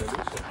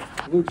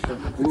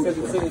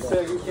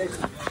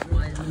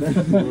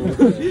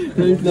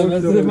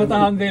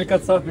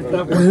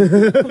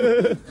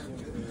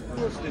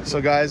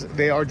 So guys,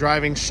 they are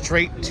driving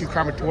straight to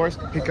Kramatorsk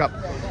to pick up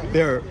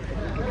their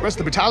rest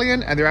of the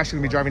battalion, and they're actually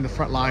going to be driving the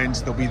front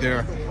lines. They'll be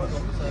there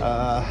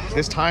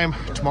this time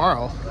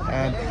tomorrow,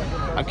 and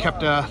I've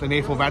kept the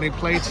NAFO vanity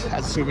plate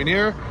as a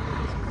souvenir.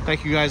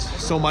 Thank you guys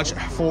so much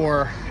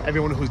for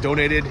everyone who's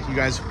donated. You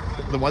guys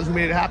are the ones who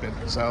made it happen.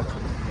 So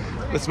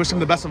let's wish them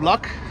the best of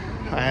luck,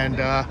 and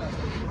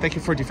thank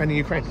you for defending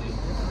Ukraine.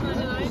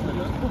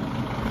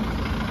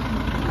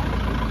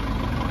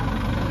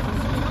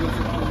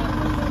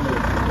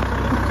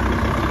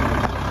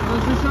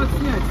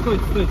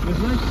 Стой, вы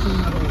знаете, что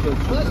надо делать?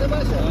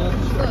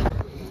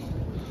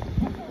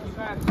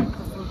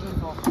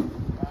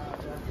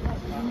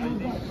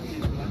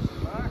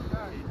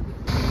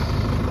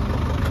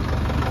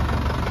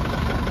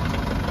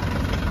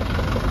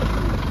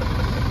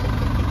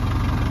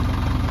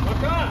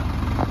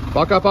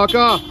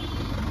 Пока-пока!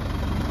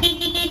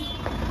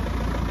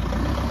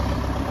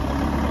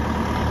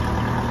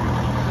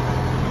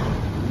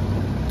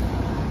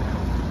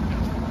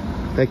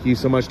 Thank you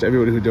so much to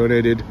everybody who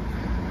donated.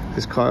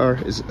 This car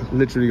is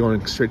literally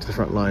going straight to the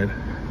front line.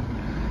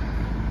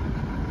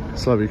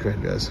 Slava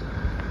Ukraine, guys.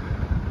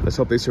 Let's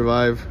hope they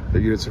survive,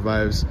 their unit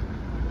survives,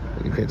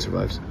 and Ukraine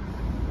survives.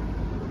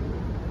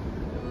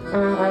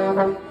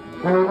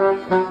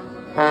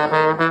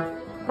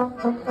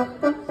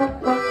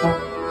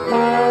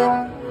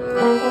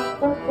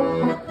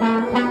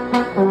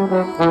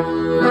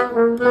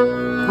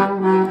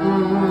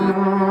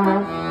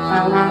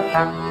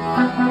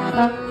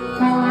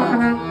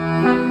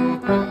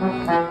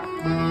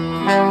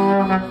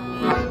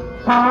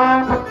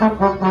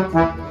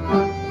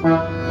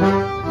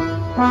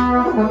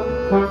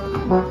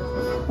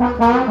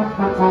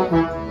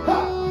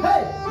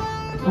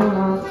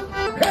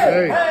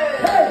 Hey!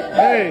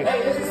 Hey!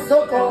 Hey!